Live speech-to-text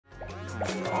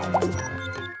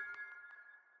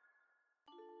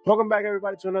Welcome back,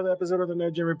 everybody, to another episode of the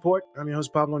NerdGen Report. I'm your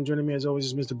host, Pablo, and joining me, as always,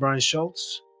 is Mr. Brian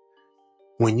Schultz.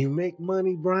 When you make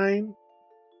money, Brian,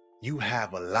 you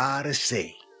have a lot to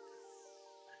say.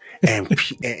 And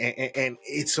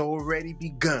it's already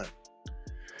begun.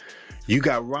 You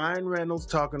got Ryan Reynolds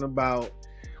talking about,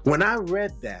 when I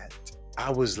read that,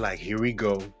 I was like, here we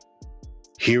go.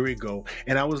 Here we go.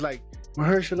 And I was like,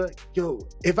 Mahershala, yo,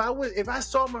 if I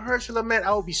saw Mahershala, man,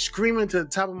 I would be screaming to the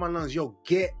top of my lungs, yo,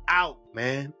 get out,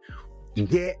 man.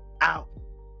 Get out.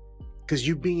 Because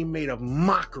you're being made a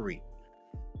mockery.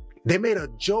 They made a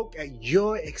joke at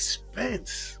your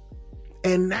expense.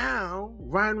 And now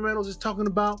Ryan Reynolds is talking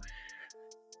about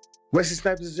Wesley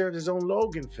Snipes deserves his own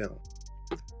Logan film.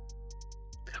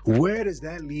 Where does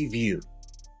that leave you?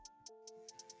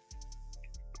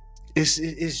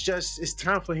 It's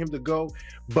time for him to go.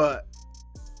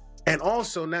 And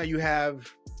also now you have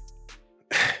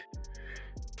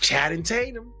Channing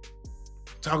Tatum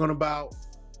talking about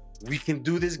we can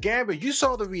do this Gambit. You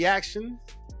saw the reaction.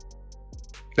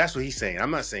 That's what he's saying.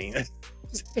 I'm not saying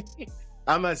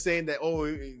I'm not saying that, oh,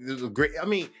 it was a great. I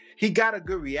mean, he got a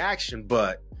good reaction,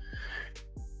 but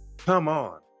come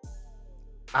on.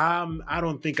 I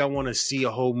don't think I want to see a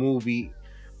whole movie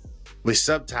with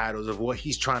subtitles of what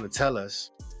he's trying to tell us.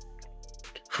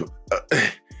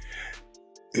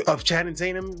 Of Channing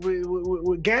Tatum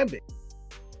with Gambit.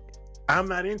 I'm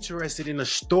not interested in a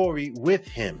story with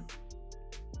him.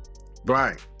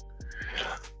 Brian,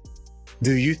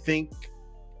 do you think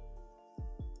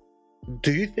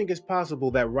it's possible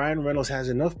that Ryan Reynolds has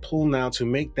enough pull now to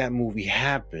make that movie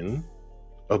happen,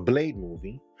 a Blade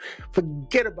movie?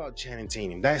 Forget about Channing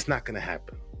Tatum. That's not going to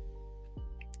happen.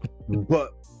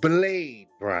 But Blade,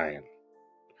 Brian.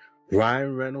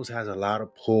 Ryan Reynolds has a lot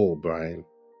of pull, Brian.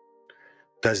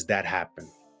 Does that happen?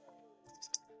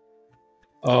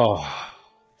 Oh,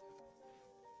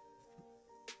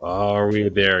 are we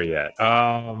there yet?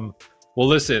 Well,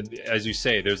 listen, as you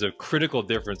say, there's a critical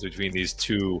difference between these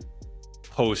two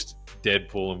post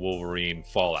Deadpool and Wolverine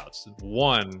fallouts.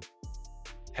 One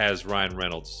has Ryan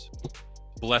Reynolds'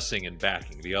 blessing and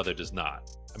backing. The other does not.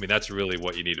 I mean, that's really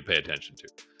what you need to pay attention to.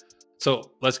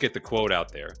 So let's get the quote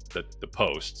out there, the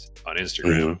post on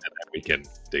Instagram, and then we can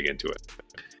dig into it.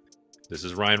 This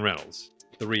is Ryan Reynolds.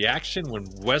 The reaction when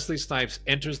Wesley Snipes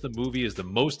enters the movie is the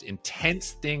most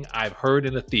intense thing I've heard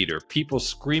in a theater. People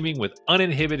screaming with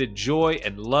uninhibited joy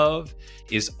and love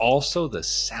is also the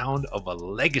sound of a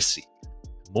legacy.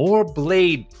 More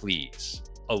Blade, please.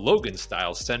 A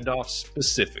Logan-style send-off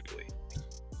specifically.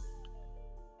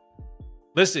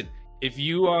 Listen, if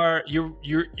you're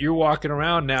walking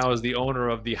around now as the owner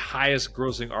of the highest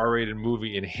grossing R-rated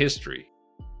movie in history.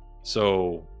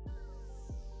 So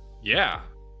yeah,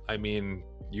 I mean,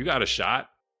 you got a shot.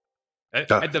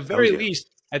 At the very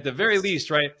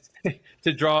least, right?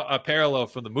 To draw a parallel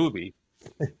from the movie,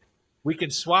 we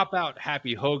can swap out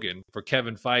Happy Hogan for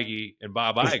Kevin Feige and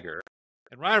Bob Iger,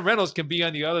 and Ryan Reynolds can be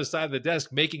on the other side of the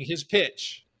desk making his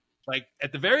pitch. Like,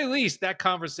 at the very least, that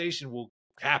conversation will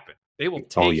happen. They will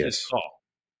take his call.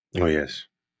 Oh, yes.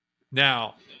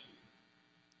 Now,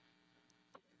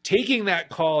 taking that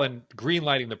call and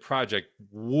greenlighting the project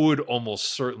would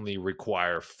almost certainly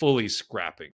require fully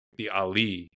scrapping the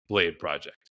Ali Blade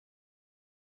project,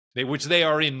 which they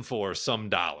are in for some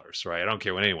dollars, right? I don't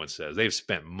care what anyone says. They've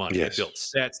spent money. Yes. They built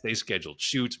sets. They scheduled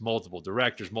shoots, multiple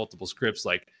directors, multiple scripts.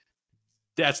 Like,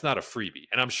 that's not a freebie.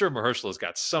 And I'm sure Mahershala's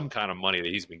got some kind of money that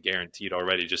he's been guaranteed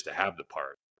already just to have the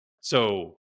part.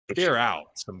 So they're out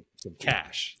some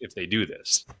cash if they do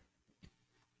this.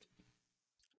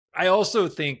 I also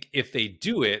think if they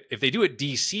do it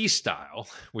DC style,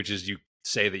 which is you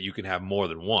say that you can have more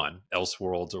than one,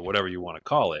 Elseworlds or whatever you want to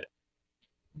call it,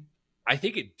 I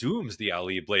think it dooms the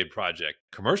Ali Blade project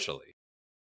commercially.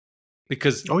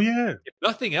 Because if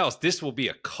nothing else, this will be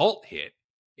a cult hit.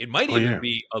 It might even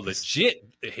be a legit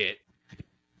hit.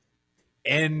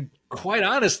 And quite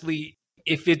honestly,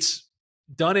 if it's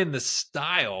done in the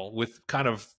style with kind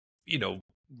of,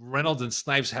 Reynolds and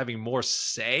Snipes having more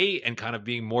say and kind of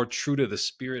being more true to the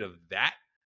spirit of that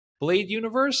Blade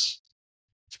universe,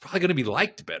 it's probably going to be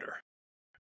liked better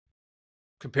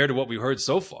compared to what we've heard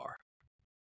so far.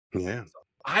 Yeah.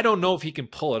 I don't know if he can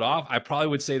pull it off. I probably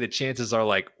would say the chances are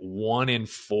like 1 in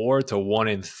 4 to 1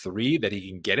 in 3 that he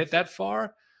can get it that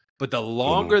far. But the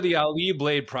longer the Ali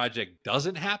Blade project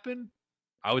doesn't happen,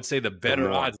 I would say the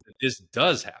better odds that this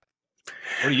does happen.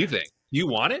 What do you think? Do you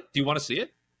want it? Do you want to see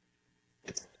it?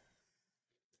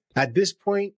 At this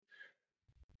point,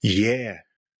 yeah,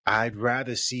 I'd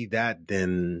rather see that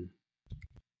than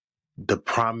the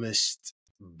promised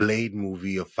Blade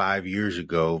movie of 5 years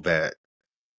ago that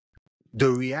the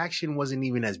reaction wasn't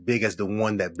even as big as the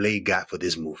one that Blade got for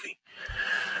this movie.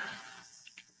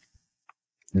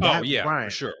 Oh yeah, Brian,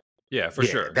 for sure. Yeah, for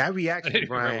sure. That I reaction, didn't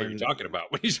even remember what Brian. you're talking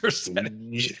about when you first said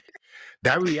it.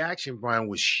 That reaction, Brian,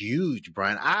 was huge,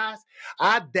 Brian. I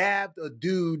dabbed a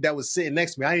dude that was sitting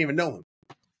next to me. I didn't even know him.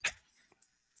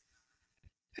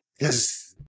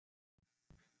 Because,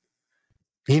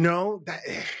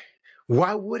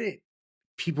 why wouldn't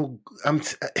people?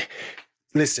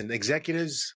 Listen,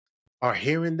 executives are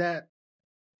hearing that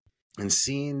and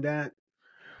seeing that,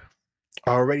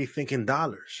 are already thinking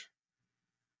dollars.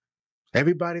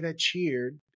 Everybody that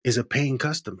cheered is a paying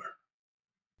customer.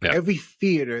 Yeah. Every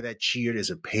theater that cheered is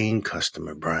a paying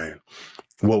customer, Brian.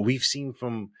 What we've seen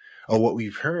or what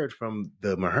we've heard from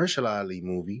the Mahershala Ali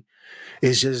movie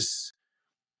is just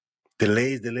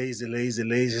delays.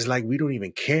 It's like we don't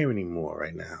even care anymore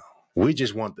right now. I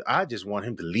just want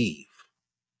him to leave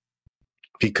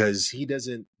because he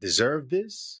doesn't deserve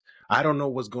this. I don't know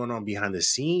what's going on behind the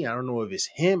scene. I don't know if it's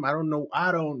him. I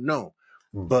don't know.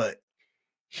 But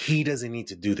he doesn't need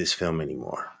to do this film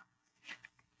anymore.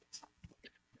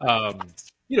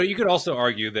 You could also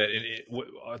argue that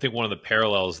I think one of the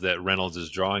parallels that Reynolds is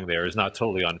drawing there is not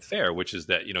totally unfair, which is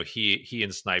that, he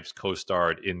and Snipes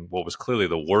co-starred in what was clearly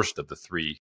the worst of the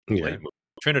three Blade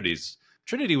movies.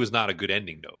 Trinity was not a good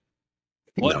ending, though.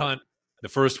 Blood Hunt, the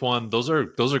first one, those are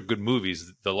good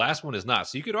movies. The last one is not.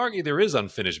 So you could argue there is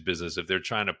unfinished business if they're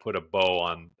trying to put a bow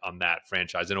on that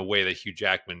franchise in a way that Hugh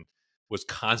Jackman was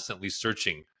constantly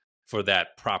searching for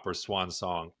that proper swan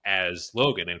song as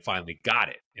Logan and finally got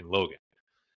it in Logan.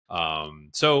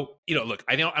 So, look,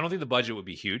 I don't think the budget would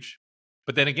be huge,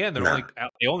 but then again,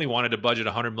 they only wanted to budget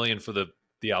 $100 million for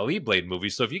the Ali Blade movie.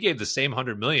 So if you gave the same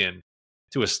 $100 million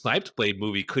to a Snipes Blade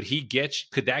movie, could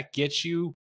that get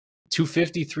you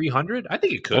 250, 300? I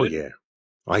think it could. Oh yeah.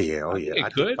 I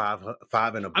could. Think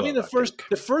five and above. I mean,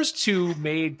 the first two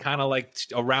made kind of like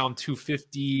around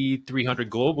 250, 300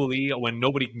 globally when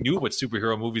nobody knew what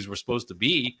superhero movies were supposed to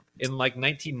be in like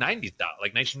 1990s,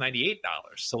 like $1998.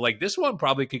 So like this one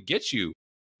probably could get you.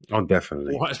 Oh,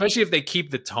 definitely. Especially if they keep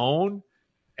the tone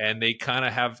and they kind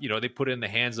of have, they put it in the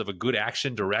hands of a good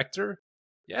action director.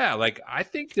 Yeah, like I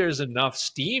think there's enough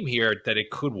steam here that it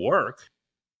could work.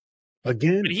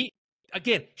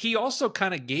 He also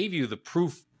kind of gave you the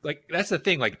proof. Like, that's the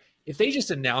thing. Like, if they just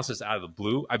announced this out of the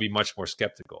blue, I'd be much more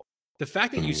skeptical. The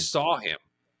fact that you saw him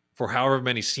for however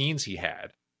many scenes he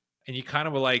had, and you kind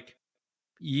of were like,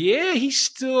 yeah, he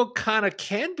still kind of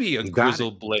can be a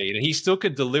grizzled Blade, and he still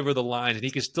can deliver the lines, and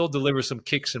he can still deliver some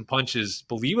kicks and punches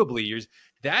believably.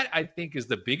 That, I think, is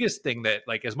the biggest thing that,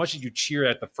 like, as much as you cheer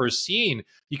at the first scene,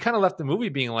 you kind of left the movie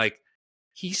being like,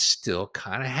 he still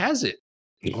kind of has it.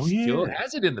 He still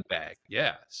has it in the bag.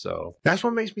 Yeah. So that's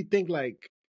what makes me think,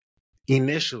 like,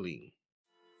 initially,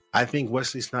 I think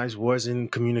Wesley Snipes was in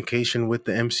communication with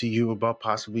the MCU about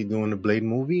possibly doing the Blade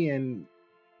movie, and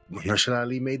Mahershala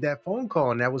Ali made that phone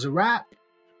call, and that was a wrap.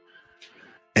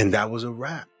 I'm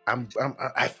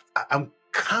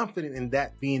confident in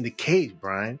that being the case,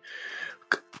 Brian,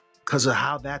 because of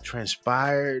how that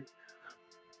transpired.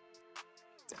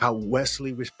 How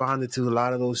Wesley responded to a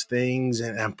lot of those things,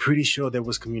 and I'm pretty sure there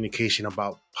was communication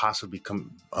about possibly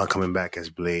coming back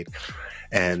as Blade,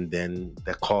 and then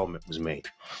that call was made.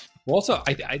 Well, also,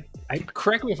 I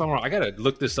correct me if I'm wrong. I gotta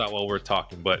look this up while we're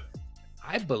talking, but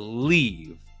I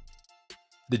believe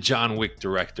the John Wick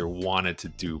director wanted to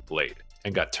do Blade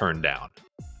and got turned down.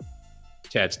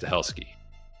 Chad Stahelski.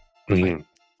 Mm-hmm.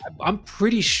 I'm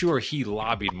pretty sure he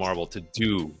lobbied Marvel to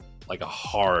do like a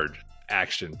hard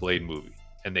action Blade movie.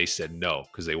 And they said no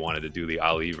because they wanted to do the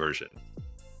Ali version.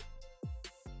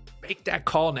 Make that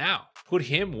call now. Put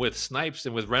him with Snipes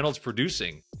and with Reynolds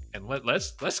producing, and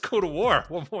let's go to war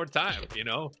one more time.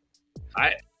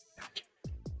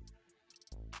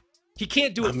 He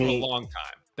can't do it for a long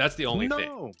time. That's the only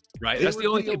thing, right? That's the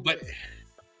only thing. But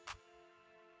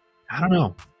I don't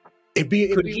know. Could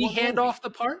he hand off the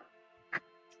part?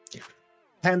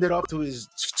 Hand it off to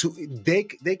they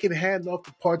can hand off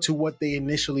the part to what they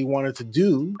initially wanted to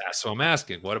do. That's what I'm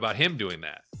asking. What about him doing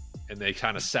that? And they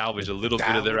kind of salvage a little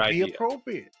bit of their idea.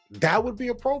 That would be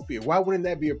appropriate. Why wouldn't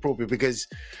that be appropriate? Because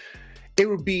it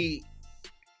would be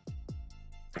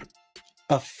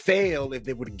a fail if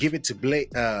they would give it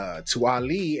to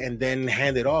Ali and then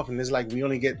hand it off, and it's like we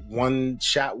only get one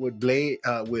shot with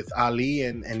Ali,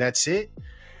 and that's it.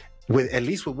 At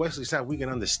least with Wesley Snipes, we can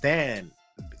understand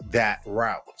that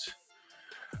route.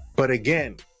 But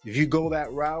again, if you go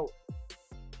that route,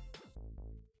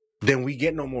 then we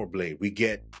get no more Blade. We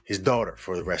get his daughter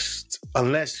for the rest.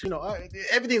 Unless,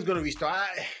 everything's going to restart.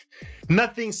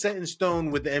 Nothing's set in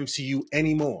stone with the MCU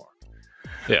anymore.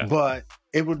 Yeah. But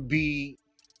it would be,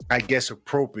 I guess,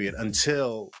 appropriate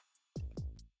until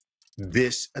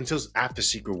after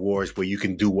Secret Wars, where you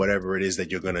can do whatever it is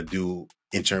that you're going to do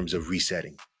in terms of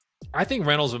resetting. I think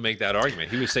Reynolds would make that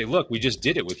argument. He would say, "Look, we just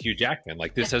did it with Hugh Jackman.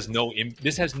 Like this has no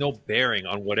bearing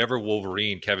on whatever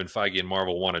Wolverine, Kevin Feige, and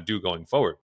Marvel want to do going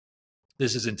forward.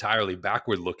 This is entirely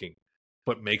backward looking,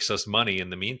 but makes us money in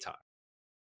the meantime."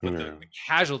 But the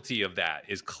casualty of that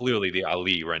is clearly the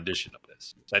Ali rendition of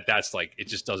this. That's like, it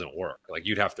just doesn't work. Like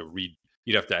you'd have to,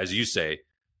 as you say,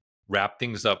 wrap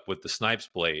things up with the Snipes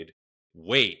Blade,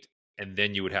 wait, and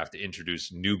then you would have to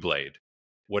introduce new Blade.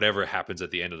 Whatever happens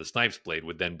at the end of the Snipes Blade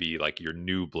would then be like your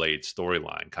new Blade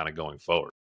storyline kind of going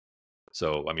forward.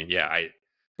 So, I mean, yeah,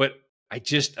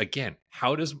 again,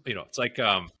 how does, it's like,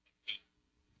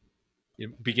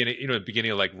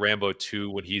 beginning of like Rambo 2,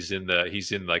 when he's in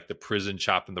like the prison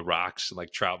chopping the rocks, and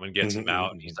like Troutman gets him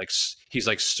out, and he's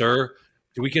like, "Sir,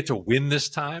 do we get to win this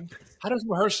time?" How does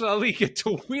Mahershala Ali get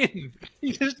to win?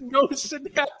 There's no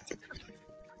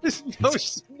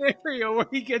scenario where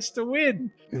he gets to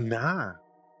win. Nah.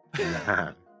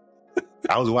 I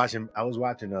was watching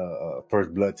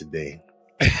First Blood today.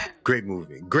 Great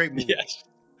movie. Yes.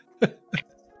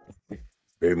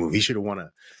 Great movie. He should have won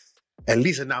at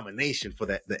least a nomination for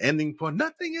that. The ending part.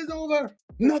 Nothing is over.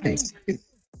 Nothing.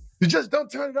 You just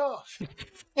don't turn it off.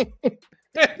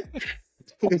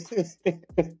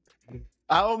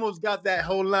 I almost got that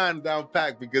whole line down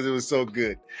packed because it was so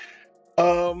good.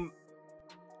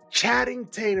 Channing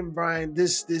Tatum, Brian,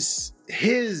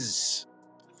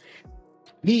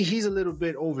 he's a little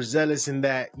bit overzealous in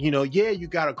that, you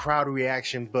got a crowd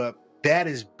reaction, but that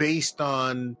is based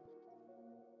on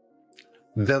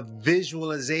the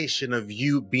visualization of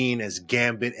you being as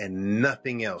Gambit, and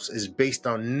nothing else. Is based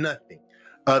on nothing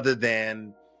other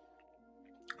than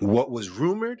what was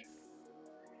rumored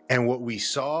and what we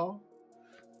saw.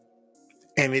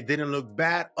 And it didn't look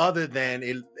bad, other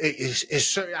than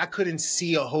I couldn't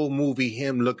see a whole movie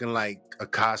him looking like a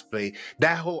cosplay.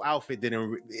 That whole outfit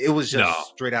it was just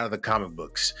straight out of the comic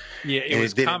books. Yeah, it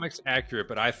was comics accurate,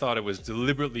 but I thought it was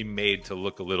deliberately made to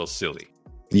look a little silly.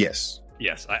 Yes,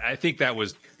 I think that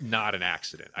was not an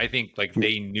accident. I think like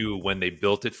they knew when they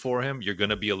built it for him, you're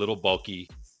going to be a little bulky.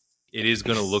 It is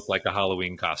going to look like a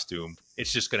Halloween costume.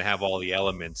 It's just going to have all the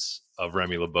elements of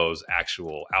Remy LeBeau's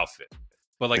actual outfit.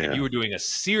 But like if you were doing a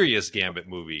serious Gambit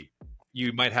movie,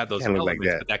 you might have those elements,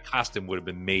 but that costume would have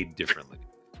been made differently.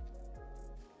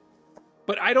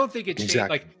 But I don't think it changed.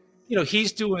 Like,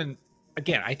 he's doing,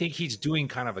 again, I think he's doing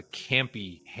kind of a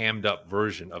campy, hammed up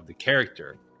version of the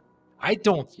character. I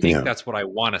don't think that's what I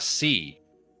want to see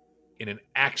in an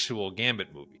actual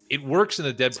Gambit movie. It works in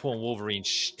the Deadpool and Wolverine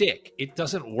shtick. It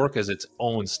doesn't work as its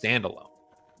own standalone.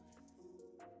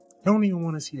 I don't even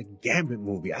want to see a Gambit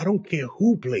movie. I don't care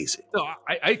who plays it. No,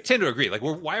 I tend to agree. Like,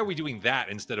 why are we doing that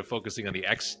instead of focusing on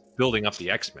building up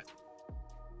the X-Men?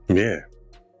 Yeah.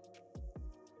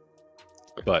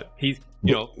 But he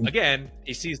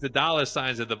sees the dollar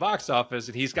signs at the box office,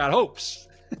 and he's got hopes.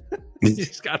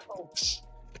 He's got hopes.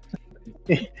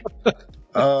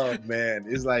 Oh man,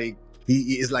 it's like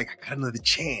I got another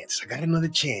chance.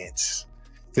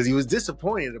 Because he was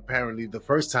disappointed apparently the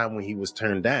first time when he was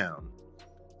turned down.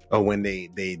 Or when they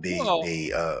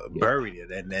buried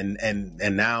it,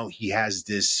 and now he has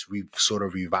this sort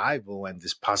of revival and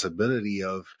this possibility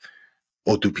of,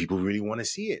 do people really want to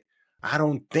see it? I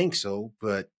don't think so,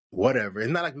 but whatever. It's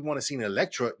not like we want to see an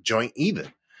Elektra joint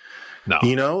either.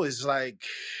 No, it's like,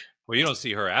 well, you don't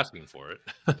see her asking for it.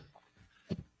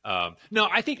 No,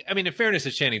 I think, in fairness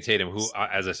to Channing Tatum, who,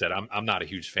 as I said, I'm not a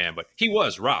huge fan, but he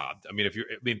was robbed.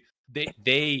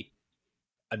 They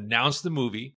announced the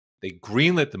movie. They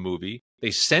greenlit the movie.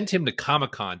 They sent him to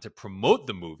Comic-Con to promote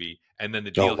the movie, and then the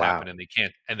deal happened, and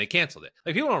they canceled it.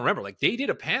 Like, people don't remember. Like, they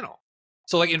did a panel.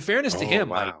 So, like, in fairness to him,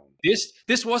 like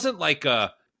this wasn't like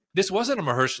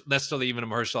necessarily even a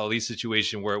Mahershala Ali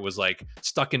situation where it was like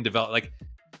stuck in development. Like,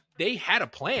 they had a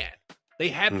plan. They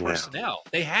had personnel.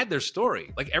 They had their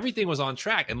story. Like, everything was on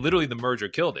track, and literally the merger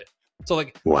killed it. So,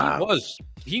 like,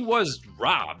 he was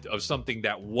robbed of something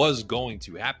that was going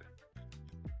to happen.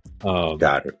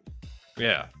 Got it.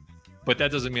 Yeah, but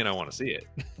that doesn't mean I want to see it.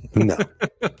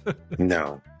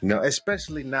 No,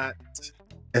 especially not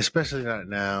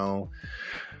now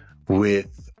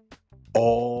with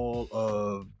all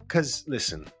of, because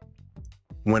listen,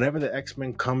 whenever the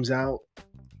X-Men comes out,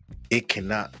 it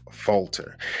cannot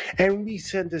falter, and we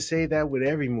tend to say that with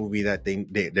every movie that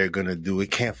they're gonna do.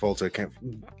 It can't falter.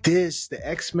 The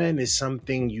X-Men is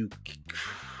something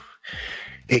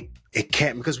it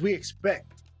can't, because we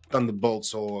expect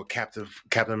Thunderbolts or Captain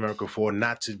America 4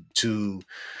 not to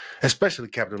especially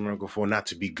Captain America 4 not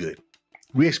to be good.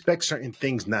 We expect certain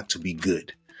things not to be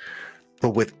good.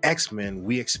 But with X-Men,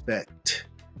 we expect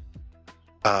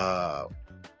a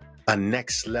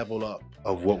next level up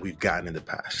of what we've gotten in the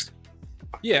past.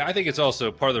 Yeah, I think it's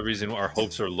also part of the reason our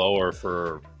hopes are lower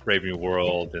for Brave New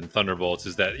World and Thunderbolts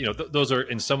is that, those are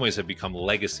in some ways have become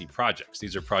legacy projects.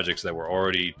 These are projects that were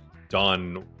already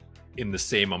done in the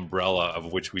same umbrella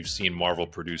of which we've seen Marvel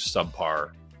produce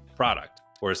subpar product,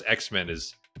 whereas X-Men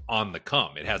is on the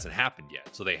come. It hasn't happened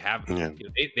yet. So they have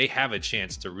they have a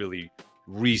chance to really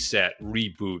reset,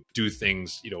 reboot, do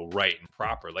things, right and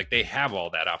proper. Like they have all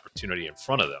that opportunity in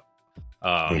front of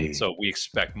them. So we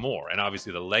expect more. And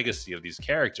obviously the legacy of these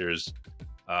characters,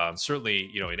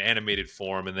 certainly, in animated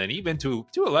form, and then even to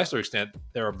a lesser extent,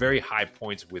 there are very high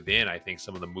points within, I think,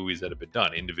 some of the movies that have been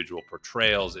done, individual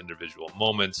portrayals, individual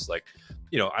moments. Like,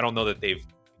 I don't know that they've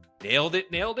nailed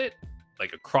it,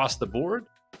 like across the board,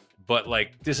 but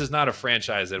like this is not a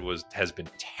franchise that has been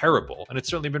terrible, and it's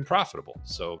certainly been profitable.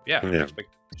 So yeah.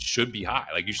 It should be high.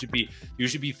 Like you should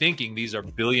be thinking these are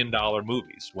billion-dollar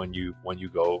movies when you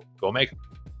go make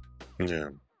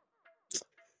them.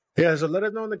 Yeah, so let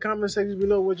us know in the comment section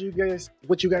below what you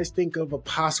guys think of a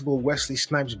possible Wesley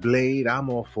Snipes Blade. I'm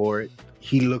all for it.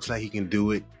 He looks like he can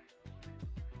do it.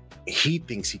 He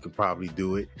thinks he could probably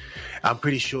do it. I'm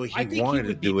pretty sure he wanted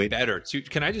to do it better too.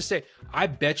 Can I just say, I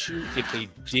bet you if they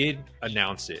did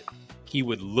announce it, he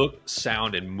would look,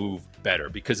 sound, and move better,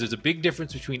 because there's a big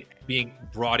difference between being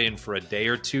brought in for a day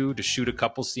or two to shoot a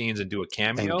couple scenes and do a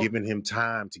cameo, and giving him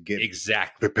time to get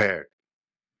exactly prepared.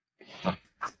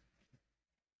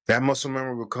 That muscle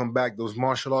memory will come back. Those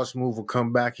martial arts moves will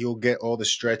come back. He'll get all the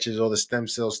stretches, all the stem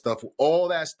cell stuff, all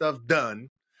that stuff done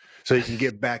so he can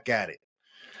get back at it.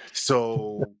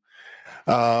 So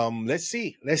let's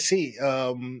see.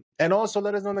 And also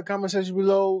let us know in the comment section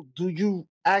below, would you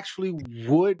actually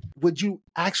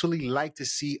like to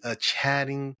see a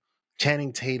Channing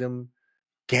Tatum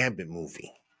Gambit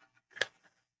movie?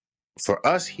 For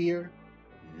us here,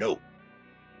 no.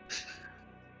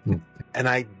 And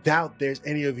I doubt there's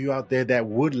any of you out there that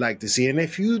would like to see it. And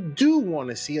if you do want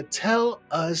to see it, tell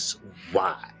us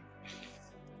why.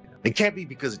 It can't be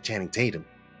because of Channing Tatum.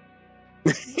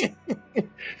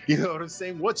 You know what I'm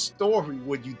saying? What story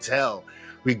would you tell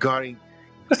regarding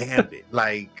Gambit?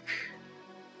 Like,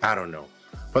 I don't know.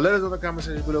 But let us know in the comment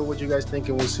section below what you guys think,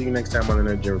 and we'll see you next time on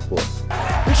the NerdGen Report.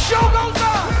 The show goes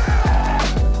on!